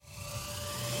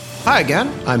Hi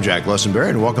again, I'm Jack Lessenberry,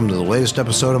 and welcome to the latest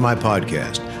episode of my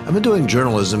podcast. I've been doing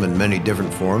journalism in many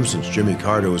different forms since Jimmy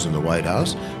Carter was in the White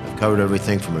House. I've covered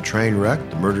everything from a train wreck,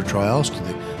 the murder trials, to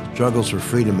the struggles for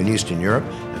freedom in Eastern Europe.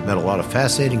 I've met a lot of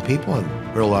fascinating people and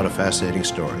heard a lot of fascinating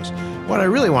stories. What I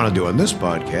really want to do on this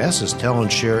podcast is tell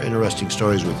and share interesting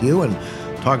stories with you and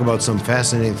talk about some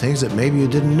fascinating things that maybe you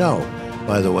didn't know.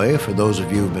 By the way, for those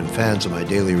of you who've been fans of my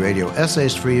daily radio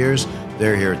essays for years,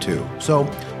 they're here too. So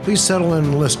please settle in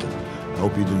and listen. I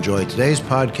hope you'd enjoy today's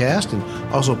podcast, and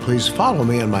also please follow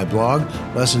me on my blog,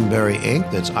 Lessenberry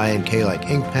Inc. That's INK like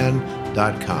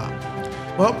inkpen.com.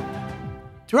 Well,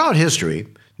 throughout history,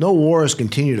 no war has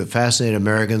continued to fascinate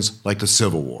Americans like the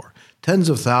Civil War. Tens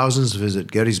of thousands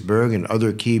visit Gettysburg and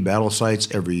other key battle sites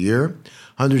every year.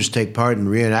 Hundreds take part in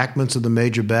reenactments of the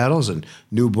major battles, and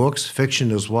new books,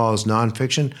 fiction as well as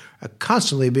nonfiction, are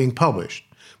constantly being published.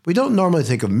 We don't normally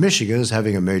think of Michigan as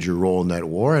having a major role in that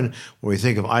war, and when we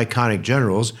think of iconic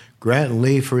generals, Grant and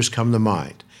Lee first come to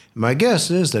mind. And my guess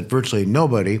is that virtually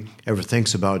nobody ever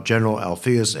thinks about General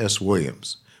Alpheus S.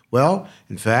 Williams. Well,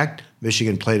 in fact,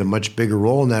 Michigan played a much bigger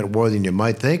role in that war than you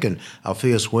might think, and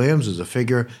Alpheus Williams is a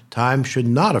figure time should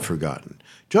not have forgotten.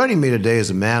 Joining me today is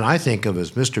a man I think of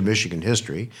as Mr. Michigan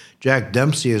History. Jack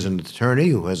Dempsey is an attorney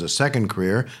who has a second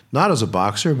career, not as a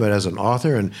boxer, but as an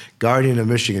author and guardian of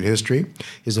Michigan history.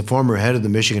 He's a former head of the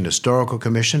Michigan Historical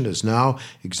Commission, is now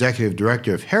executive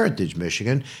director of Heritage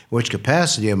Michigan, in which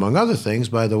capacity, among other things,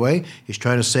 by the way, he's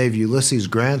trying to save Ulysses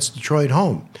Grant's Detroit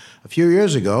home. A few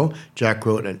years ago, Jack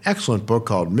wrote an excellent book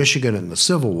called Michigan and the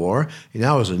Civil War. He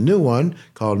now has a new one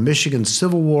called Michigan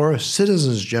Civil War,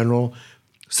 Citizen General,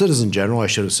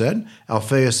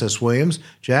 Alpheus S. Williams.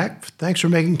 Jack, thanks for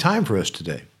making time for us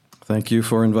today. Thank you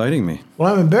for inviting me.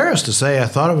 Well, I'm embarrassed to say I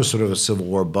thought I was sort of a Civil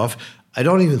War buff. I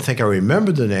don't even think I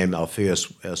remembered the name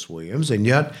Alpheus S. Williams, and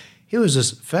yet he was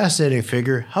this fascinating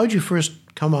figure. How did you first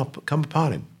come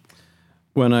upon him?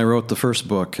 When I wrote the first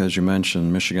book, as you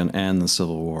mentioned, Michigan and the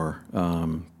Civil War,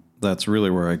 that's really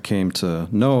where I came to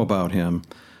know about him.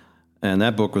 And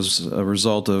that book was a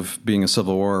result of being a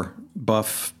Civil War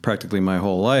buff practically my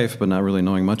whole life, but not really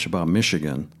knowing much about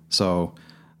Michigan. So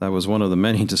that was one of the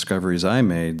many discoveries I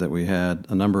made, that we had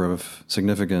a number of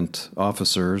significant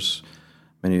officers.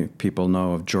 Many people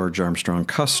know of George Armstrong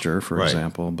Custer, for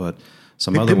example, but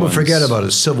some other ones. People forget about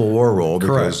his Civil War role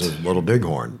because of Little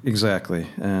Bighorn. Exactly.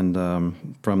 And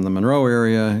from the Monroe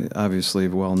area, obviously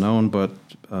well known, but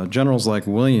generals like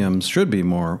Williams should be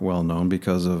more well known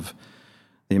because of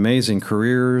the amazing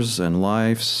careers and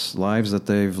lives that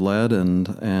they've led,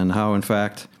 and how, in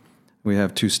fact, we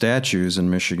have two statues in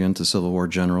Michigan to Civil War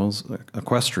generals,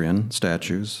 equestrian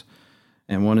statues,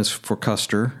 and one is for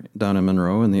Custer down in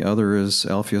Monroe, and the other is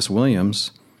Alpheus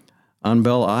Williams on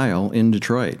Belle Isle in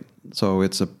Detroit. So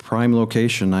it's a prime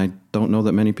location. I don't know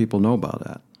that many people know about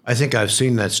that. I think I've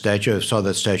seen that statue. I saw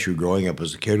that statue growing up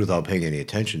as a kid without paying any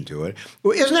attention to it.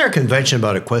 Well, isn't there a convention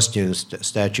about equestrian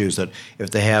statues that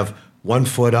if they have 1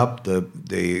 foot up,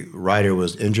 the rider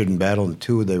was injured in battle, and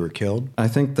 2, they were killed? I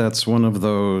think that's one of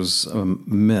those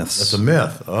myths. That's a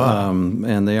myth.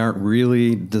 And they aren't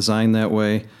really designed that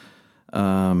way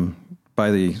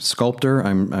by the sculptor,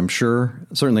 I'm sure.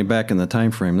 Certainly back in the time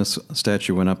frame, this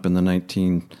statue went up in the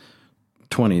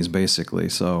 1920s, basically.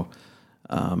 So,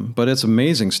 but it's an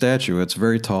amazing statue. It's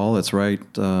very tall. It's right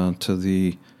to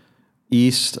the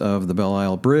east of the Belle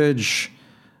Isle Bridge.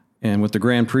 And with the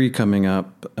Grand Prix coming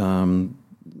up,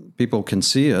 people can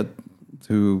see it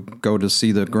who go to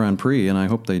see the Grand Prix, and I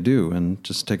hope they do, and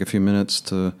just take a few minutes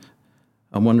to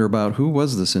wonder about who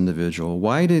was this individual?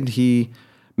 Why did he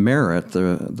merit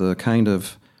the kind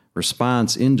of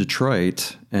response in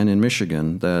Detroit and in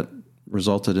Michigan that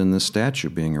resulted in this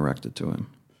statue being erected to him?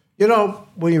 You know,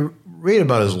 when you read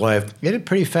about his life, he had a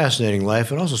pretty fascinating life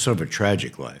and also sort of a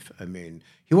tragic life. I mean,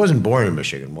 he wasn't born in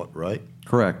Michigan, right?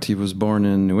 Correct. He was born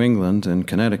in New England, in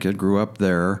Connecticut, grew up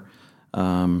there,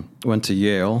 went to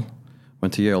Yale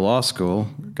Law School,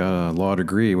 got a law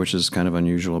degree, which is kind of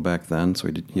unusual back then. So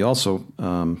he also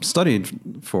studied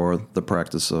for the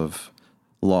practice of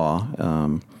law,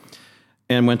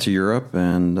 and went to Europe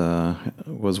and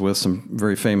was with some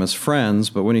very famous friends.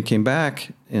 But when he came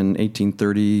back in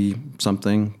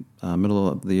 1830-something, middle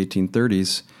of the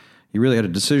 1830s, he really had a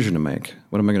decision to make.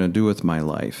 What am I going to do with my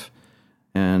life?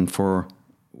 And for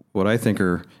what I think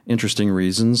are interesting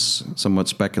reasons, somewhat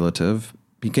speculative,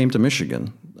 he came to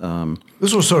Michigan.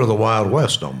 This was sort of the Wild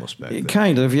West almost back then.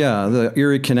 Kind of, yeah. The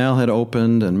Erie Canal had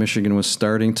opened and Michigan was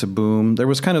starting to boom. There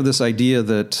was kind of this idea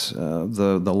that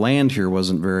the land here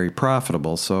wasn't very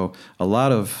profitable, so a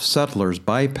lot of settlers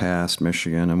bypassed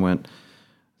Michigan and went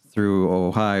through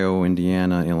Ohio,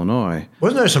 Indiana, Illinois.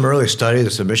 Wasn't there some early study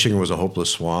that said Michigan was a hopeless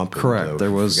swamp? Correct.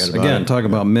 There was, again, talking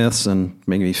about myths and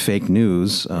maybe fake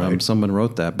news. Right. Someone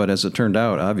wrote that. But as it turned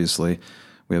out, obviously,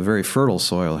 we have very fertile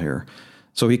soil here.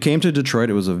 So he came to Detroit.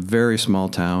 It was a very small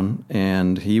town,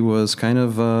 and he was kind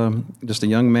of just a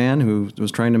young man who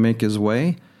was trying to make his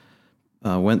way,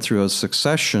 went through a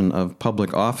succession of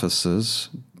public offices,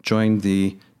 joined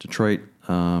the Detroit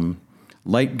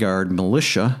Light Guard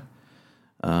militia,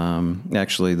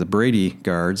 actually the Brady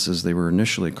Guards, as they were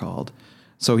initially called.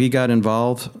 So he got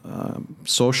involved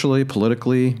socially,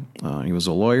 politically. He was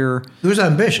a lawyer. He was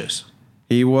ambitious.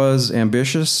 He was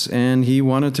ambitious, and he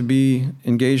wanted to be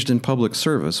engaged in public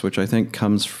service, which I think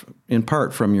comes in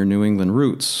part from your New England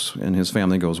roots, and his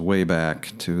family goes way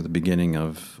back to the beginning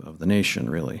of the nation,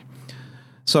 really.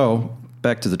 So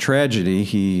back to the tragedy,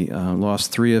 he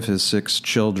lost 3 of his 6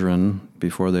 children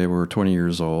before they were 20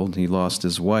 years old. He lost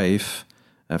his wife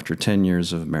after 10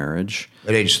 years of marriage.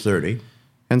 At age 30.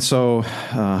 And so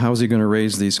how is he going to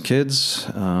raise these kids?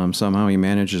 Somehow he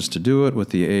manages to do it with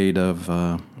the aid of,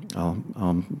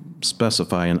 I'll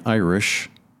specify, an Irish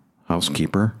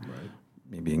housekeeper. Right.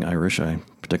 Me being Irish, I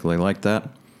particularly like that.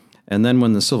 And then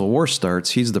when the Civil War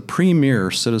starts, he's the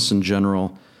premier citizen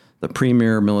general, the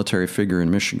premier military figure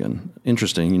in Michigan.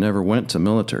 Interesting, he never went to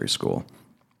military school.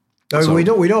 So, we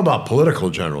know about political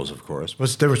generals, of course.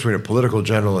 What's the difference between a political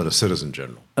general and a citizen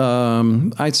general?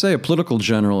 I'd say a political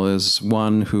general is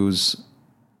one who's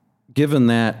given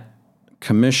that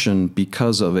commission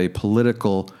because of a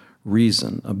political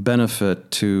reason, a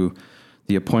benefit to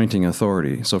the appointing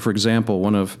authority. So, for example,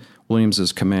 one of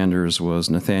Williams's commanders was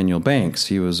Nathaniel Banks.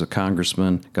 He was a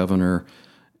congressman, governor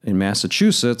in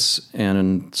Massachusetts,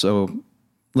 and so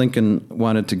Lincoln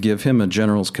wanted to give him a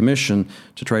general's commission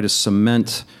to try to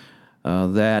cement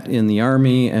that in the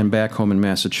Army and back home in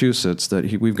Massachusetts,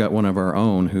 that we've got one of our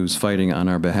own who's fighting on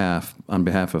our behalf, on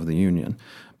behalf of the Union.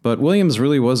 But Williams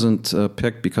really wasn't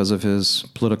picked because of his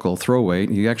political throw-weight.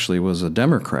 He actually was a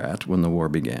Democrat when the war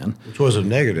began. Which was a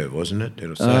negative, wasn't it,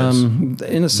 in a sense?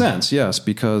 In a sense, yes,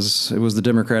 because it was the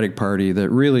Democratic Party that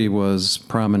really was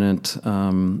prominent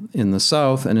in the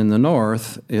South, and in the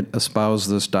North, it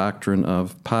espoused this doctrine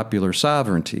of popular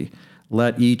sovereignty.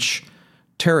 Let each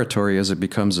territory, as it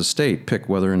becomes a state, pick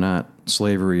whether or not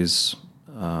slavery is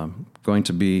going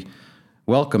to be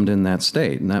welcomed in that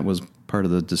state, and that was part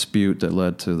of the dispute that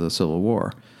led to the Civil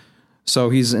War. So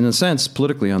he's, in a sense,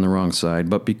 politically on the wrong side,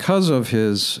 but because of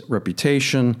his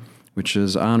reputation, which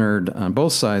is honored on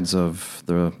both sides of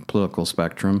the political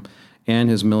spectrum, and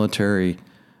his military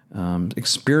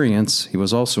experience, he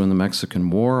was also in the Mexican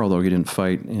War, although he didn't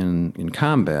fight in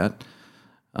combat.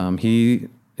 He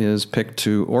is picked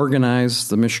to organize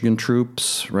the Michigan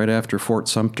troops right after Fort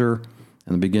Sumter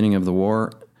and the beginning of the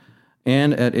war,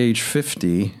 and at age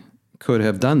 50 could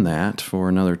have done that for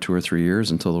another 2 or 3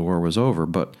 years until the war was over,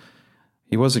 but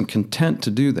he wasn't content to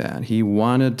do that. He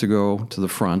wanted to go to the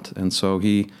front, and so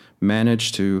he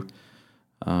managed to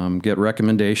get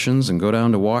recommendations and go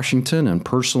down to Washington and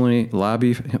personally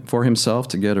lobby for himself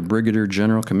to get a brigadier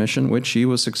general commission, which he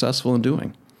was successful in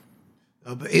doing.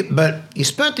 But he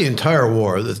spent the entire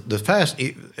war,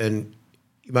 and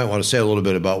you might want to say a little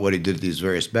bit about what he did at these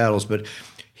various battles, but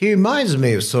he reminds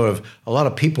me of sort of a lot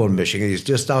of people in Michigan. He's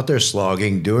just out there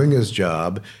slogging, doing his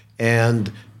job,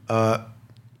 and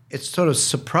it's sort of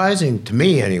surprising to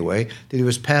me, anyway, that he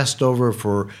was passed over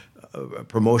for a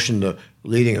promotion to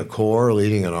leading a corps,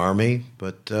 leading an army.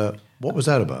 But what was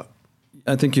that about?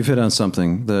 I think you've hit on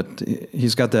something, that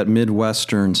he's got that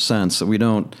Midwestern sense that we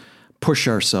don't push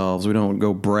ourselves, we don't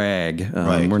go brag.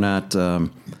 Right. We're not...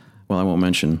 well, I won't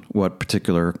mention what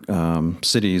particular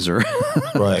cities or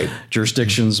right.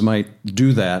 jurisdictions might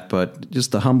do that, but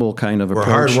just the humble kind of approach.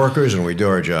 We're hard workers and we do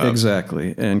our job.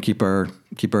 Exactly, and keep our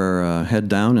head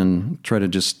down and try to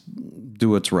just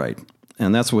do what's right.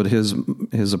 And that's what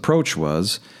his approach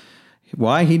was.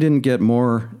 Why he didn't get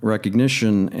more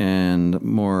recognition and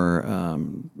more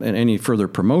and any further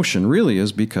promotion really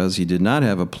is because he did not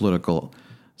have a political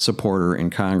supporter in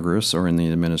Congress or in the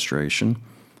administration.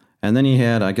 And then he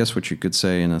had, I guess what you could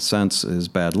say in a sense, is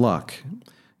bad luck.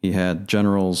 He had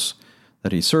generals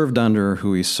that he served under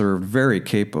who he served very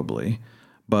capably,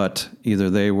 but either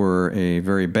they were a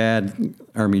very bad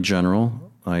Army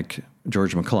general, like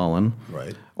George McClellan,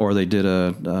 right, or they did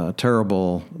a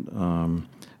terrible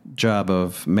job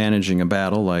of managing a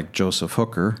battle, like Joseph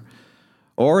Hooker.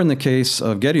 Or in the case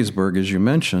of Gettysburg, as you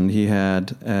mentioned, he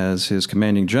had as his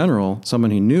commanding general someone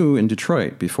he knew in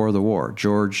Detroit before the war,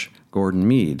 George Gordon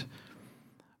Meade.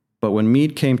 But when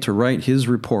Meade came to write his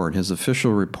report, his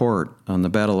official report on the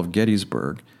Battle of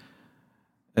Gettysburg,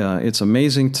 it's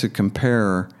amazing to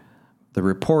compare the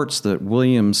reports that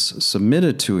Williams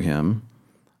submitted to him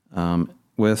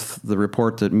with the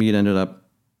report that Meade ended up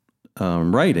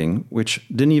writing, which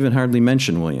didn't even hardly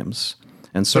mention Williams.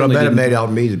 And But I bet it made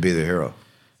out Meade to be the hero.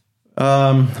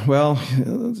 Well,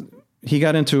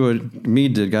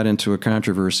 Meade got into a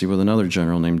controversy with another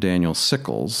general named Daniel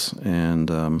Sickles,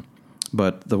 and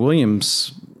but the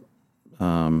Williams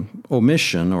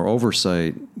omission or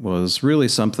oversight was really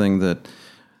something that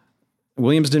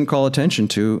Williams didn't call attention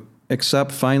to,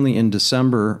 except finally in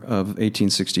December of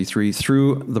 1863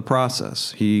 through the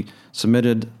process. He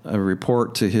submitted a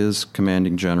report to his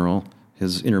commanding general,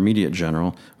 his intermediate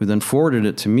general, who then forwarded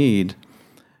it to Meade.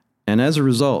 And as a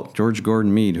result, George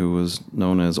Gordon Meade, who was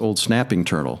known as Old Snapping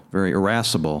Turtle, very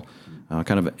irascible,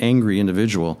 kind of angry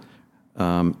individual,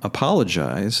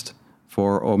 apologized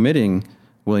for omitting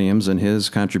Williams and his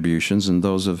contributions and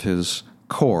those of his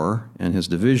corps and his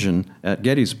division at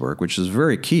Gettysburg, which is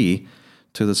very key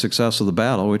to the success of the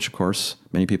battle, which, of course,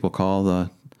 many people call the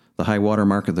high water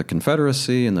mark of the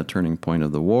Confederacy and the turning point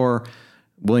of the war.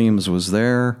 Williams was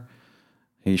there.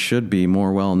 He should be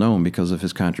more well known because of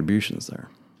his contributions there.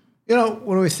 You know,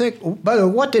 when we think, by the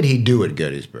way, what did he do at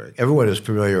Gettysburg? Everyone is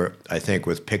familiar, I think,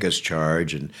 with Pickett's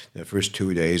charge and the first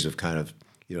 2 days of kind of,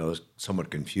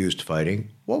 somewhat confused fighting.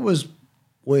 What was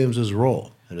Williams's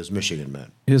role and his Michigan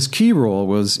men? His key role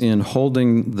was in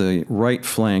holding the right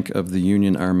flank of the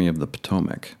Union Army of the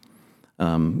Potomac.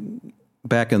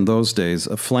 Back in those days,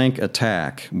 a flank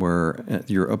attack where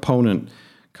your opponent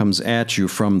comes at you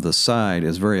from the side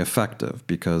is very effective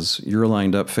because you're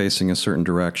lined up facing a certain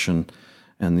direction,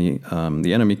 and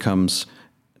the enemy comes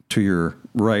to your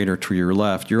right or to your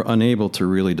left. You're unable to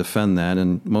really defend that,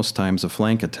 and most times a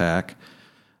flank attack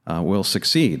will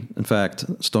succeed. In fact,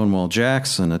 Stonewall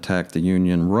Jackson attacked the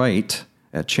Union right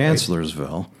at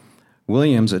Chancellorsville.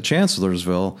 Williams at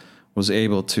Chancellorsville was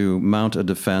able to mount a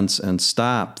defense and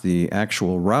stop the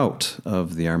actual rout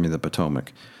of the Army of the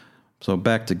Potomac. So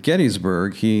back to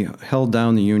Gettysburg, he held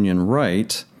down the Union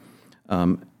right.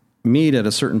 Meade, at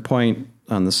a certain point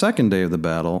on the second day of the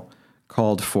battle,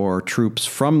 called for troops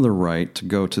from the right to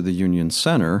go to the Union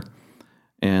center,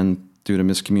 and due to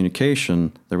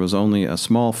miscommunication, there was only a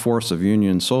small force of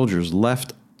Union soldiers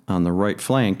left on the right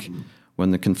flank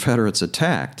when the Confederates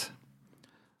attacked.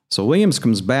 So Williams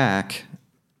comes back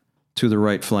to the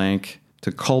right flank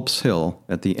to Culp's Hill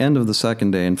at the end of the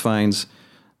second day and finds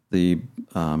the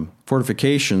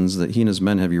fortifications that he and his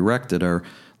men have erected are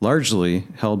largely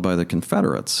held by the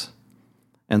Confederates.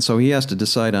 And so he has to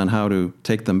decide on how to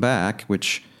take them back,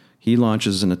 which he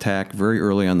launches an attack very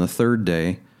early on the third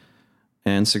day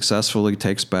and successfully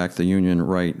takes back the Union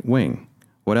right wing.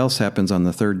 What else happens on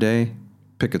the third day?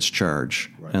 Pickett's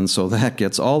charge. Right. And so that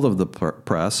gets all of the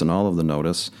press and all of the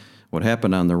notice. What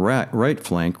happened on the right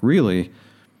flank really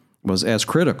was as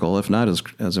critical, if not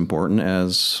as important,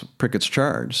 as Pickett's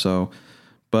charge.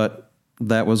 But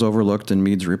that was overlooked in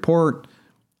Meade's report,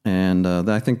 and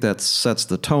I think that sets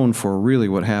the tone for really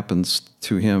what happens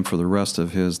to him for the rest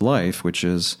of his life, which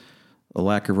is a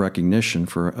lack of recognition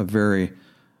for a very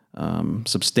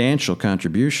substantial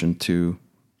contribution to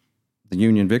the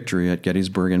Union victory at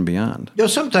Gettysburg and beyond.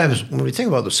 Sometimes when we think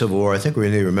about the Civil War, I think we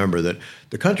need to remember that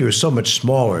the country was so much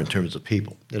smaller in terms of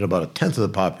people. It had about a tenth of the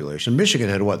population. Michigan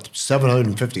had,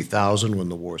 750,000 when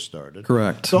the war started?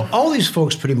 Correct. So all these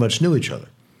folks pretty much knew each other.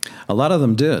 A lot of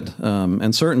them did.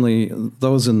 And certainly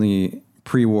those in the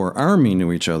pre-war army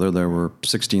knew each other. There were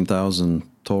 16,000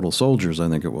 total soldiers, I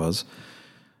think it was.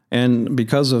 And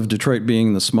because of Detroit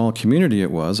being the small community it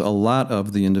was, a lot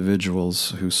of the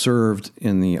individuals who served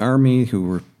in the Army, who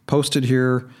were posted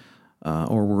here,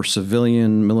 or were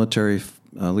civilian military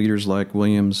leaders like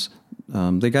Williams,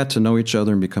 they got to know each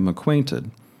other and become acquainted.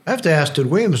 I have to ask, did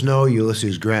Williams know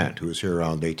Ulysses Grant, who was here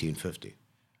around 1850?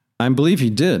 I believe he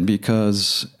did,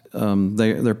 because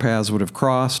their paths would have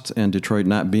crossed, and Detroit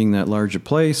not being that large a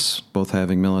place, both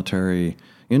having military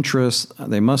interests,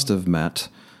 they must have met.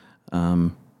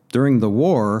 During the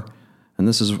war, and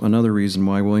this is another reason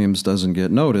why Williams doesn't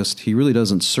get noticed, he really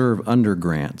doesn't serve under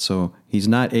Grant, so he's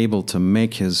not able to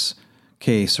make his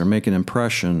case or make an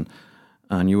impression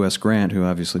on U.S. Grant, who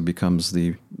obviously becomes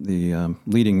the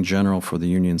leading general for the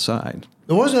Union side.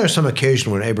 Wasn't there some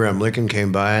occasion when Abraham Lincoln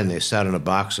came by and they sat in a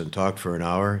box and talked for an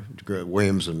hour,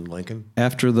 Williams and Lincoln?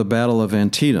 After the Battle of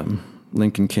Antietam,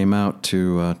 Lincoln came out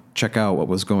to check out what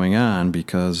was going on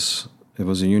because it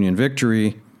was a Union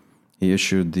victory. He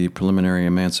issued the preliminary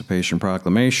Emancipation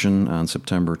Proclamation on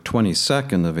September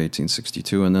 22nd of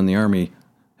 1862, and then the Army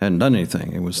hadn't done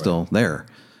anything. It was still there.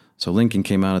 So Lincoln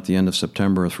came out at the end of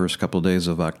September, the first couple of days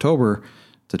of October,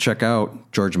 to check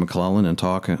out George McClellan and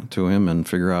talk to him and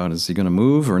figure out, is he going to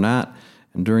move or not?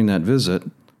 And during that visit,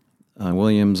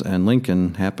 Williams and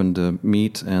Lincoln happened to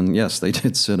meet, and yes, they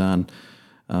did sit on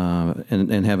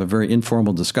and have a very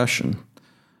informal discussion.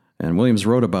 And Williams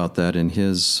wrote about that in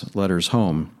his letters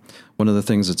home. One of the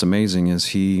things that's amazing is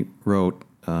he wrote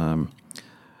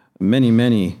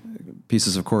many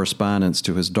pieces of correspondence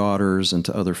to his daughters and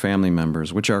to other family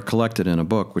members, which are collected in a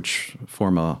book, which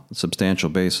form a substantial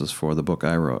basis for the book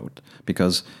I wrote,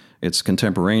 because it's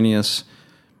contemporaneous.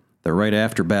 They're right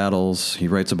after battles. He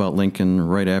writes about Lincoln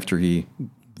right after he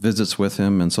visits with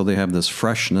him, and so they have this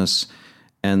freshness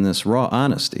and this raw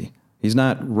honesty. He's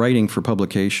not writing for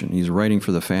publication. He's writing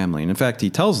for the family. And in fact, he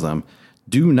tells them,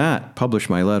 do not publish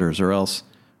my letters or else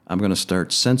I'm going to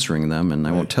start censoring them, and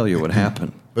I won't tell you what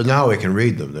happened. But now we can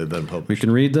read them. They've been published. We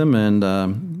can read them, and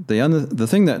the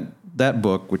thing that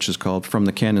book, which is called From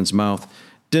the Cannon's Mouth,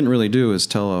 didn't really do is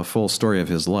tell a full story of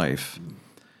his life.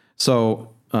 So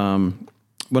one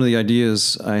of the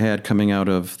ideas I had coming out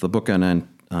of the book on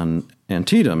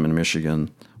Antietam in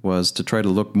Michigan was to try to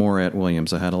look more at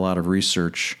Williams. I had a lot of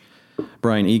research.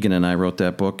 Brian Egan and I wrote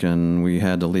that book, and we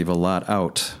had to leave a lot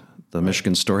out. The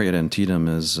Michigan story at Antietam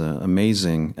is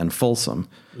amazing and fulsome.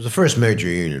 It was the first major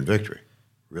Union victory,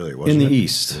 really, wasn't it? In the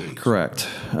East, correct.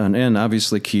 And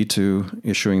obviously key to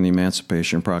issuing the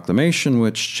Emancipation Proclamation,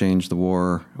 which changed the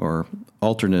war, or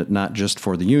alternate not just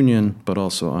for the Union, but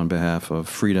also on behalf of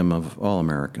freedom of all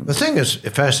Americans. The thing that's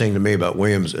fascinating to me about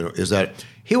Williams is that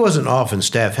he wasn't off in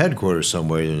staff headquarters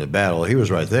somewhere in the battle. He was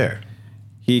right there.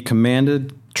 He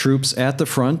commanded troops at the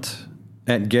front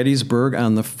at Gettysburg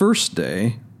on the first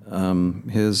day.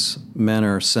 His men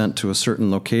are sent to a certain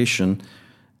location,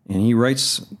 and he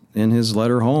writes in his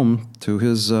letter home to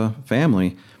his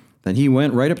family that he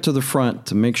went right up to the front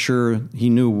to make sure he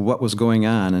knew what was going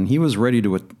on, and he was ready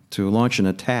to launch an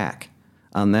attack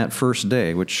on that first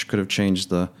day, which could have changed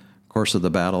the course of the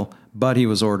battle, but he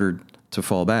was ordered to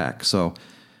fall back. So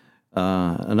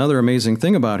another amazing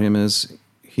thing about him is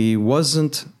he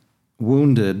wasn't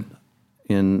wounded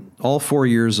in all 4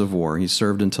 years of war. He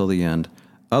served until the end,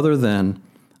 other than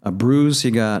a bruise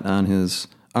he got on his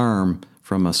arm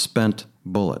from a spent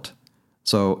bullet.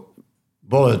 So,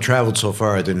 bullet had traveled so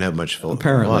far it didn't have much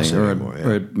apparently,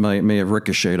 or it may have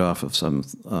ricocheted off of some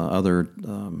other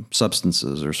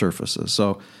substances or surfaces.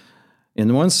 So,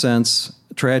 in one sense,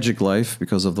 tragic life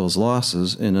because of those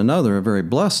losses. In another, a very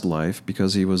blessed life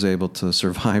because he was able to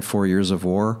survive 4 years of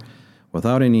war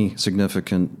without any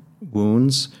significant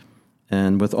wounds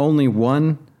and with only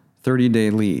one 30-day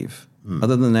leave.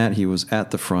 Other than that, he was at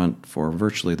the front for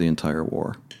virtually the entire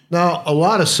war. Now, a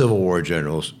lot of Civil War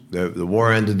generals, the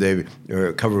war ended, they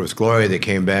were covered with glory, they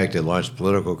came back, they launched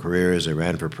political careers, they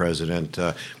ran for president.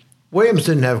 Williams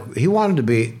he wanted to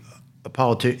be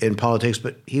in politics,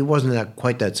 but he wasn't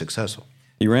quite that successful.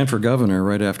 He ran for governor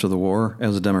right after the war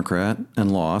as a Democrat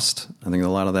and lost. I think a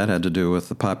lot of that had to do with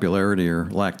the popularity or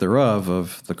lack thereof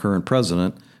of the current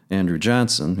president, Andrew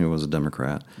Johnson, who was a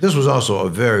Democrat. This was also a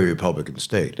very Republican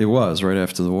state. It was, right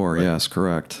after the war, right. Yes,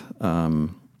 correct.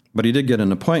 But he did get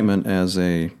an appointment as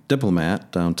a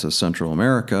diplomat down to Central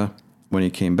America. When he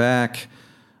came back,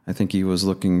 I think he was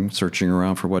searching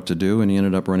around for what to do, and he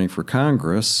ended up running for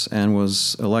Congress and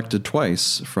was elected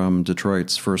twice from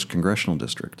Detroit's 1st Congressional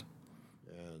District.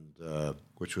 And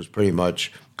which was pretty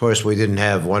much, of course, we didn't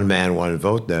have one man, one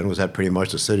vote then. Was that pretty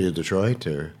much the city of Detroit,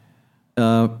 or?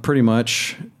 Pretty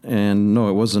much, and no,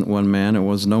 it wasn't one man. It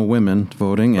was no women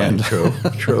voting. Right, and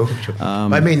true.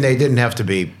 I mean, they didn't have to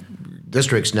be.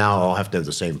 Districts now all have to have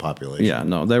the same population. Yeah,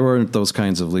 no, there weren't those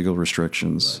kinds of legal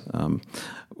restrictions. Right.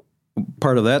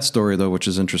 Part of that story, though, which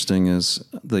is interesting, is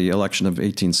the election of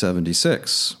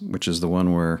 1876, which is the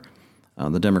one where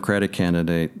the Democratic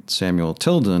candidate Samuel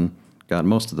Tilden got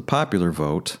most of the popular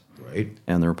vote, right,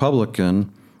 and the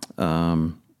Republican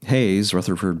Hayes,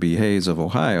 Rutherford B. Hayes of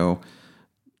Ohio,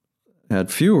 had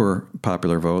fewer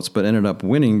popular votes, but ended up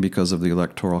winning because of the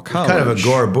Electoral College. Kind of a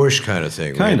Gore Bush kind of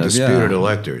thing. Kind of, disputed yeah.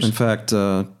 electors. In fact,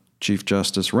 Chief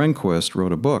Justice Rehnquist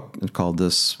wrote a book and called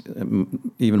this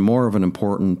even more of an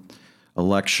important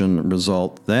election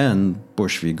result than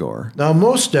Bush v. Gore. Now,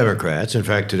 most Democrats, in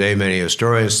fact, today many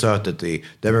historians thought that the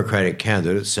Democratic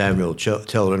candidate, Samuel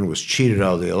Tilden, was cheated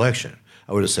out of the election.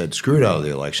 I would have said screwed out of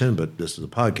the election, but this is a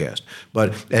podcast.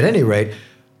 But at any rate,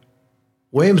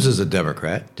 Williams is a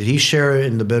Democrat. Did he share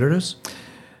in the bitterness?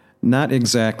 Not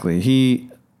exactly. He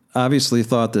obviously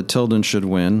thought that Tilden should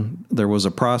win. There was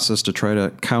a process to try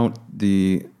to count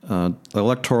the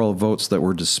electoral votes that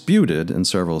were disputed in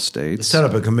several states. They set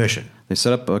up a commission. They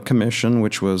set up a commission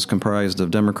which was comprised of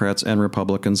Democrats and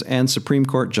Republicans and Supreme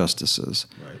Court justices.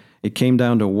 Right. It came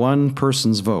down to one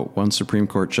person's vote, one Supreme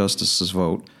Court justice's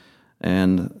vote,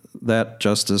 And that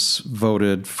justice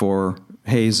voted for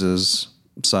Hayes's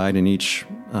side in each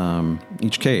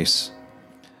case.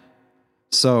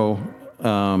 So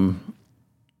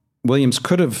Williams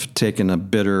could have taken a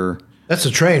bitter... That's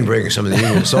a train bringing some of the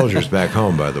Union soldiers back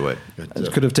home, by the way.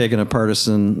 Could have taken a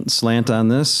partisan slant on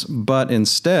this, but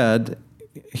instead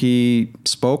he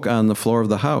spoke on the floor of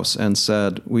the House and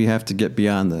said, we have to get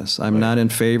beyond this. I'm not in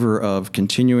favor of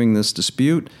continuing this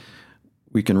dispute.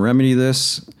 We can remedy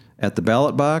this at the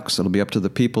ballot box. It'll be up to the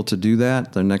people to do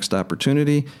that, their next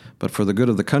opportunity. But for the good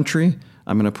of the country,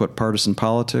 I'm going to put partisan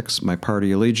politics, my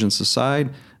party allegiance aside,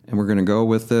 and we're going to go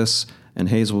with this, and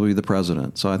Hayes will be the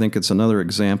president. So I think it's another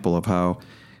example of how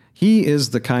he is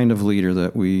the kind of leader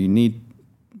that we need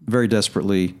very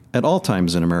desperately at all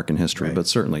times in American history, but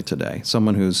certainly today.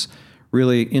 Someone who's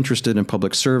really interested in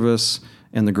public service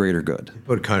and the greater good.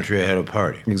 Put country ahead of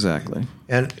party. Exactly.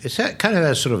 And it's kind of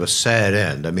has sort of a sad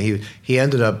end. I mean, he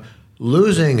ended up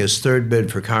losing his third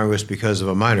bid for Congress because of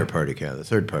a minor party candidate,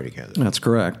 third party candidate. That's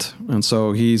correct. And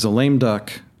so he's a lame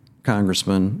duck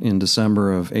congressman in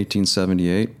December of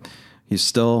 1878. He's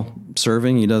still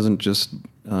serving. He doesn't just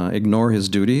ignore his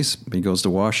duties. He goes to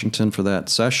Washington for that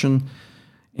session.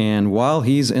 And while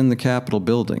he's in the Capitol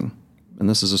building, and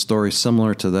this is a story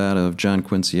similar to that of John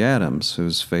Quincy Adams,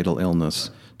 whose fatal illness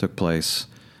took place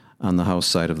on the House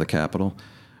side of the Capitol,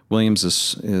 Williams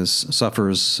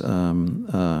suffers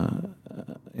a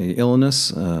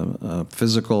illness, a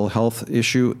physical health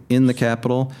issue in the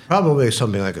Capitol. Probably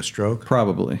something like a stroke.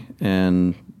 Probably,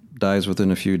 and dies within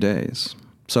a few days.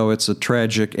 So it's a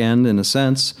tragic end in a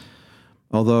sense,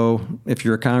 although if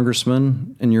you're a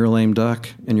congressman and you're a lame duck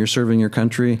and you're serving your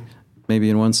country, maybe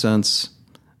in one sense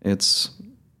it's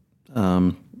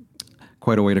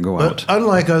quite a way to go out. But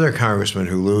unlike other congressmen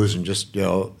who lose and just,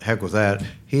 heck with that,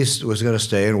 he was going to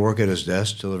stay and work at his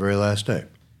desk till the very last day.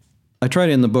 I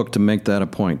tried in the book to make that a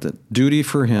point, that duty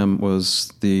for him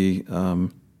was the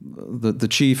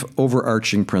chief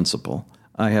overarching principle.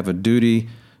 I have a duty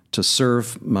to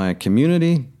serve my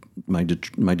community, my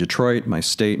Detroit, my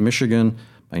state, Michigan,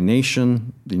 my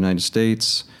nation, the United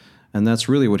States, and that's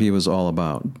really what he was all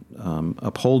about,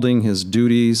 upholding his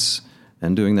duties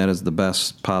and doing that as the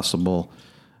best possible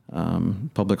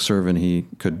public servant he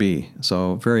could be.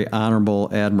 So very honorable,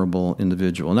 admirable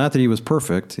individual. Not that he was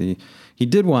perfect. He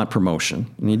did want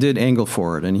promotion, and he did angle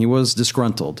for it, and he was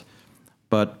disgruntled,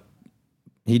 but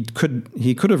he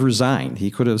could have resigned.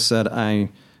 He could have said, I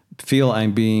feel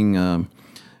I'm being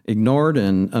ignored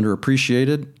and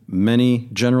underappreciated. Many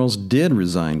generals did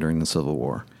resign during the Civil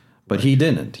War, but he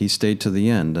didn't. He stayed to the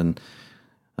end. And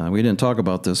we didn't talk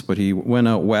about this, but he went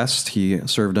out west. He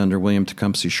served under William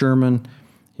Tecumseh Sherman.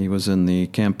 He was in the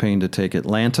campaign to take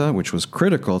Atlanta, which was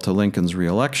critical to Lincoln's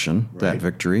reelection, that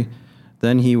victory.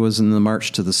 Then he was in the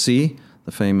March to the Sea,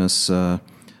 the famous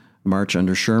march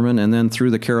under Sherman, and then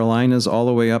through the Carolinas all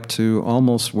the way up to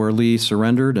almost where Lee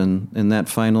surrendered, and in that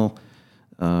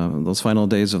those final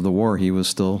days of the war, he was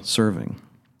still serving.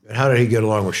 And how did he get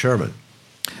along with Sherman?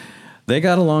 They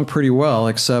got along pretty well,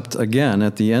 except, again,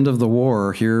 at the end of the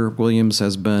war, here Williams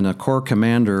has been a corps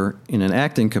commander in an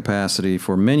acting capacity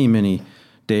for many, many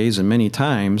days and many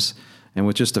times, and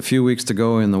with just a few weeks to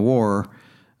go in the war,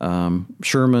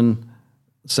 Sherman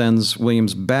sends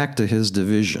Williams back to his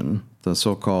division, the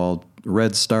so-called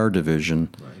Red Star Division,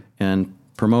 and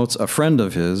promotes a friend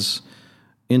of his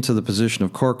into the position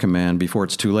of corps command before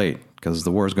it's too late, because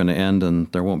the war is going to end and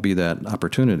there won't be that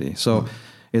opportunity. So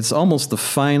it's almost the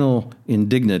final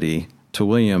indignity to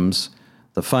Williams,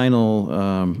 the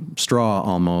final straw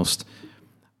almost.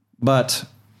 But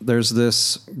there's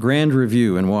this grand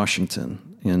review in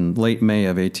Washington in late May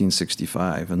of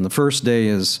 1865, and the first day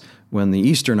is when the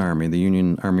Eastern Army, the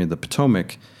Union Army of the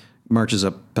Potomac, marches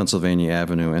up Pennsylvania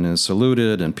Avenue and is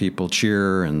saluted, and people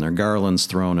cheer, and their garlands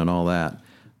thrown and all that.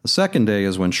 The second day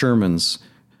is when Sherman's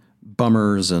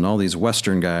bummers and all these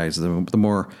Western guys, the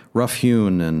more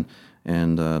rough-hewn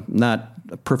and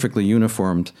not perfectly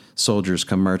uniformed soldiers,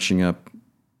 come marching up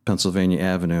Pennsylvania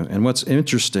Avenue. And what's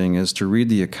interesting is to read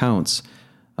the accounts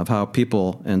of how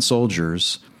people and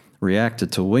soldiers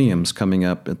reacted to Williams coming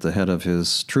up at the head of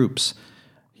his troops.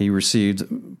 He received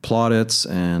plaudits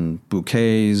and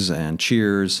bouquets and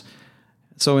cheers.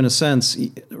 So in a sense,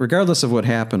 regardless of what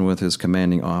happened with his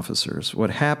commanding officers,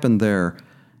 what happened there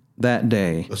that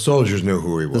day... The soldiers knew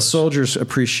who he was. The soldiers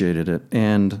appreciated it.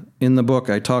 And in the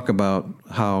book, I talk about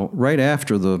how right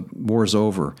after the war's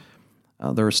over,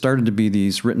 there started to be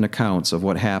these written accounts of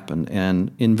what happened.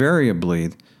 And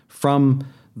invariably, from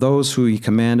those who he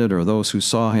commanded or those who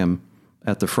saw him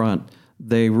at the front,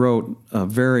 they wrote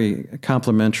very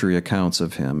complimentary accounts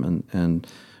of him and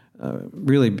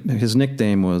really his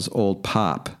nickname was Old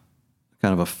Pop,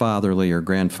 kind of a fatherly or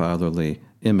grandfatherly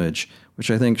image, which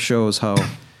I think shows how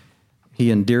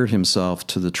he endeared himself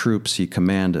to the troops he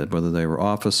commanded, whether they were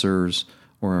officers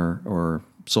or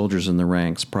soldiers in the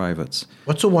ranks, privates.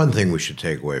 What's the one thing we should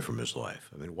take away from his life?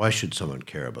 I mean, why should someone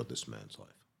care about this man's life?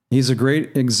 He's a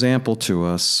great example to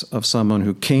us of someone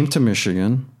who came to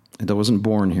Michigan, and wasn't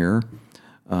born here,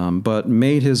 but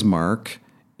made his mark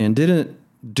and didn't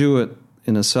do it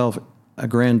in a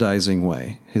self-aggrandizing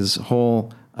way. His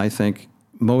whole, I think,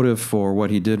 motive for what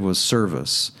he did was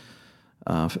service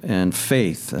and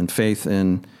faith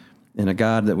in a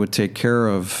God that would take care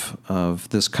of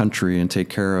this country and take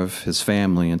care of his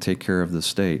family and take care of the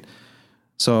state.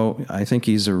 So I think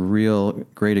he's a real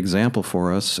great example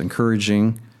for us,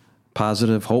 encouraging,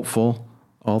 positive, hopeful,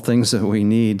 all things that we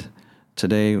need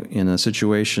today in a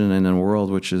situation and in a world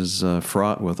which is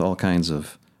fraught with all kinds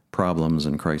of problems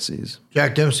and crises.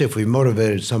 Jack Dempsey, if we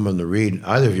motivated someone to read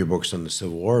either of your books on the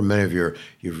Civil War,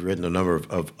 you've written a number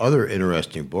of other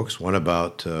interesting books, one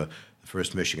about the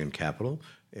first Michigan capital,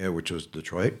 which was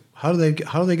Detroit. How do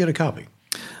they get a copy?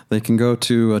 They can go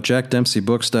to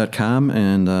jackdempseybooks.com,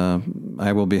 and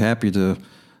I will be happy to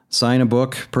sign a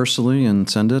book personally and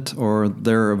send it, or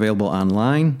they're available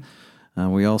online.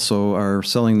 We also are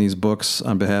selling these books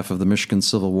on behalf of the Michigan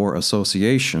Civil War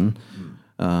Association.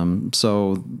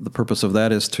 So the purpose of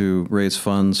that is to raise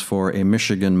funds for a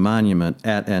Michigan monument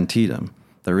at Antietam.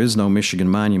 There is no Michigan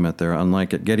monument there,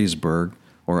 unlike at Gettysburg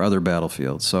or other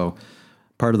battlefields. So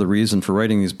part of the reason for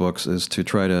writing these books is to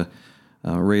try to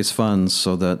raise funds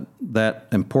so that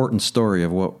important story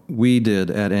of what we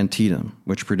did at Antietam,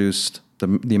 which produced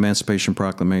the Emancipation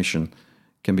Proclamation,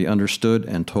 can be understood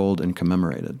and told and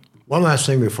commemorated. One last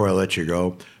thing before I let you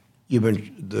go.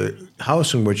 The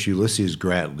house in which Ulysses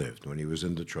Grant lived when he was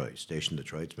in Detroit, stationed in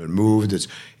Detroit, it's been moved.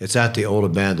 It's at the old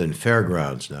abandoned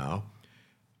fairgrounds now.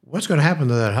 What's going to happen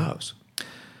to that house?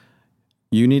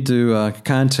 You need to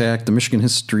contact the Michigan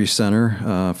History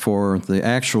Center for the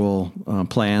actual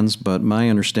plans, but my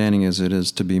understanding is it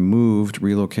is to be moved,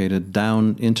 relocated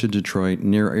down into Detroit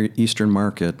near Eastern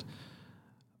Market,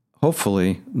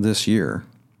 hopefully this year.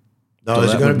 No,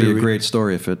 so that would be a great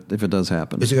story if it does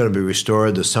happen. Is it going to be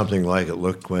restored to something like it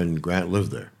looked when Grant lived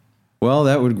there? Well,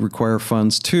 that would require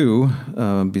funds too,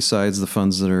 besides the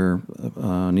funds that are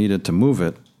needed to move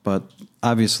it. But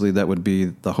obviously that would be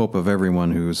the hope of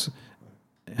everyone who's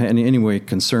in any way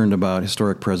concerned about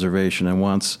historic preservation and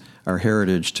wants our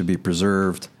heritage to be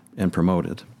preserved and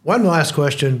promoted. One last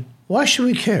question. Why should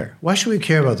we care? Why should we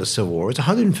care about the Civil War? It's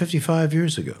 155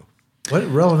 years ago. What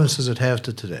relevance does it have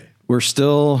to today? We're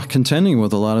still contending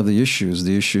with a lot of the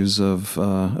issues of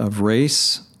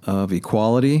race, of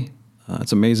equality.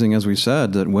 It's amazing, as we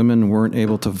said, that women weren't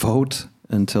able to vote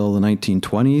until the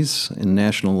 1920s in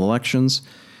national elections.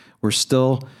 We're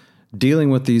still dealing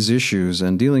with these issues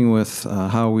and dealing with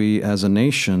how we as a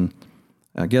nation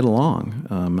get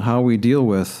along, how we deal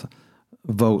with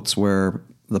votes where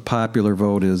the popular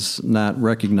vote is not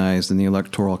recognized in the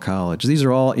Electoral College. These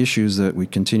are all issues that we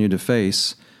continue to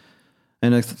face.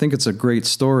 And I think it's a great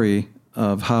story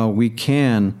of how we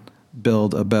can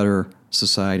build a better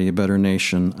society, a better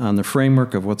nation on the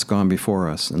framework of what's gone before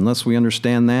us. Unless we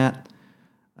understand that,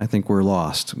 I think we're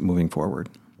lost moving forward.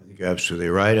 I think you're absolutely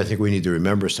right. I think we need to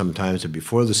remember sometimes that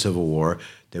before the Civil War,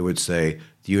 they would say,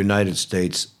 the United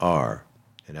States are.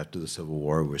 And after the Civil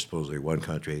War, we're supposedly one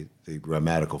country. The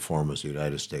grammatical form was the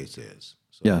United States is.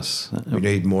 So yes. We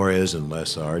need more is and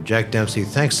less are. Jack Dempsey,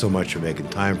 thanks so much for making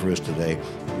time for us today.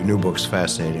 Your new book's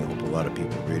fascinating. I hope a lot of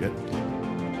people read it.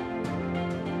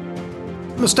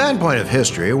 From the standpoint of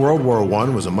history, World War I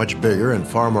was a much bigger and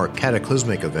far more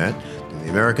cataclysmic event than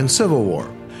the American Civil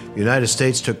War. The United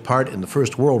States took part in the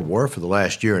First World War for the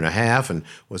last year and a half and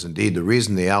was indeed the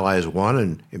reason the Allies won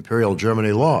and Imperial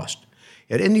Germany lost.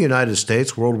 Yet in the United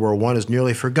States, World War I is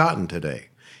nearly forgotten today.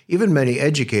 Even many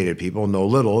educated people know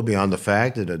little beyond the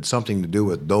fact that it had something to do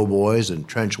with doughboys and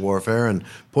trench warfare and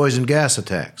poison gas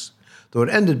attacks. Though it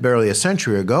ended barely a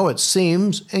century ago, it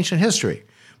seems ancient history.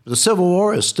 But the Civil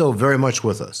War is still very much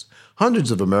with us.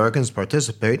 Hundreds of Americans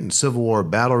participate in Civil War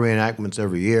battle reenactments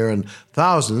every year, and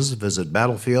thousands visit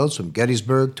battlefields from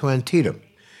Gettysburg to Antietam.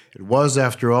 It was,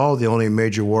 after all, the only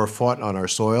major war fought on our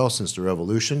soil since the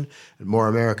Revolution, and more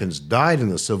Americans died in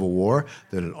the Civil War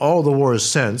than in all the wars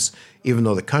since, even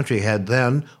though the country had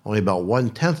then only about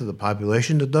 1/10 of the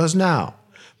population it does now.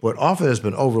 What often has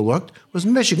been overlooked was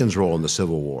Michigan's role in the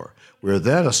Civil War. We were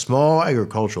then a small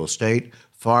agricultural state,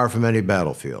 far from any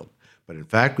battlefield. But in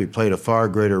fact, we played a far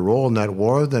greater role in that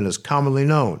war than is commonly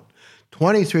known.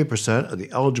 23% of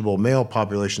the eligible male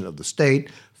population of the state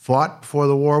fought before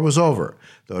the war was over.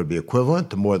 That would be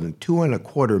equivalent to more than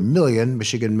 2.25 million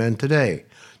Michigan men today.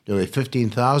 Nearly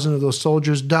 15,000 of those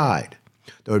soldiers died.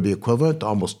 That would be equivalent to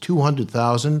almost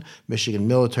 200,000 Michigan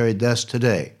military deaths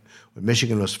today. When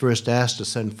Michigan was first asked to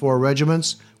send 4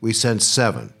 regiments, we sent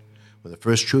 7. When the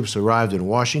first troops arrived in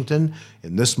Washington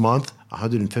in this month,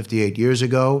 158 years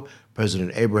ago,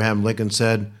 President Abraham Lincoln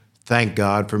said, "Thank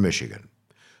God for Michigan."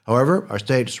 However, our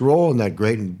state's role in that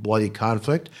great and bloody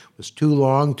conflict was too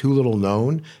long, too little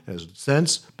known, and has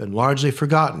since been largely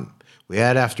forgotten. We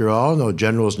had, after all, no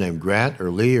generals named Grant or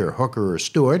Lee or Hooker or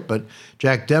Stewart, but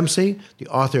Jack Dempsey, the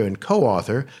author and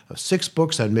co-author of 6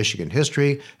 books on Michigan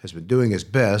history, has been doing his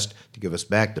best to give us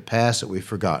back the past that we've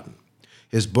forgotten.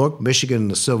 His book, Michigan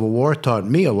and the Civil War, taught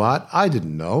me a lot I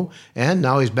didn't know, and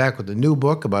now he's back with a new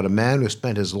book about a man who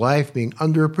spent his life being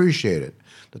underappreciated.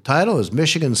 The title is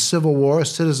Michigan's Civil War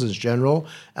Citizens General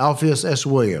Alpheus S.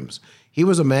 Williams. He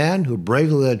was a man who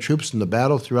bravely led troops in the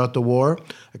battle throughout the war,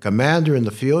 a commander in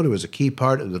the field who was a key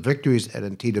part of the victories at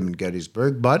Antietam and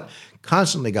Gettysburg, but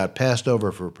constantly got passed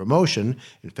over for promotion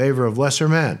in favor of lesser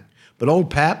men. But old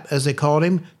Pap, as they called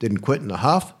him, didn't quit in a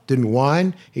huff, didn't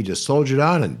whine, he just soldiered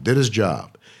on and did his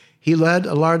job. He led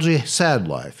a largely sad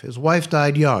life. His wife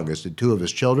died young, as did 2 of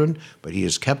his children, but he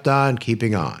has kept on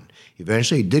keeping on.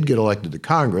 Eventually, he did get elected to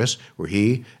Congress, where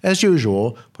he, as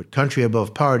usual, put country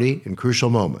above party in crucial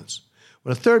moments.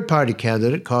 When a third-party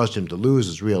candidate caused him to lose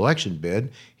his re-election bid,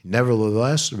 he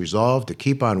nevertheless resolved to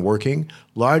keep on working,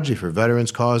 largely for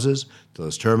veterans' causes, till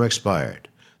his term expired.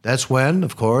 That's when,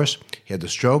 of course, he had the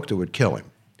stroke that would kill him.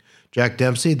 Jack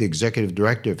Dempsey, the executive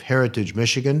director of Heritage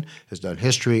Michigan, has done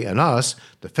history and us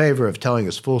the favor of telling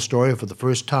his full story for the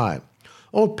first time.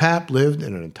 Old Pap lived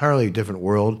in an entirely different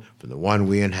world from the one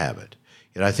we inhabit.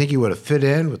 Yet I think he would have fit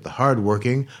in with the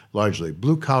hard-working, largely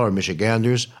blue-collar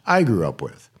Michiganders I grew up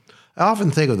with. I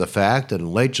often think of the fact that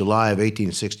in late July of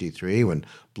 1863, when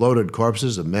bloated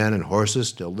corpses of men and horses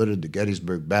still littered the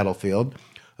Gettysburg battlefield,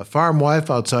 a farm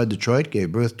wife outside Detroit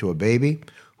gave birth to a baby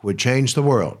who would change the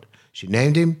world. She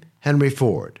named him Henry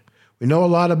Ford. We know a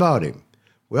lot about him.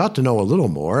 We ought to know a little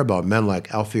more about men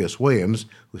like Alpheus Williams,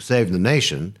 who saved the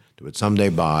nation that would someday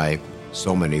buy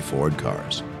so many Ford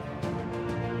cars.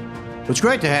 It's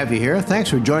great to have you here. Thanks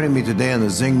for joining me today on the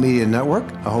Zing Media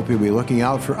Network. I hope you'll be looking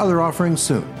out for other offerings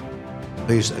soon.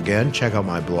 Please, again, check out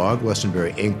my blog,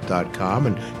 LestonberryInc.com,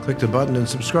 and click the button and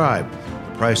subscribe.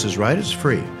 The price is right, it's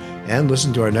free. And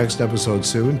listen to our next episode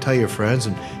soon. Tell your friends,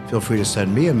 and feel free to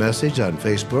send me a message on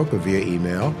Facebook or via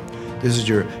email. This is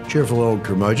your cheerful old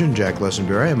curmudgeon, Jack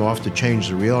Lessenberry. I'm off to change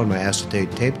the reel on my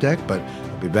acetate tape deck, but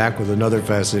I'll be back with another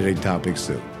fascinating topic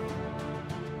soon.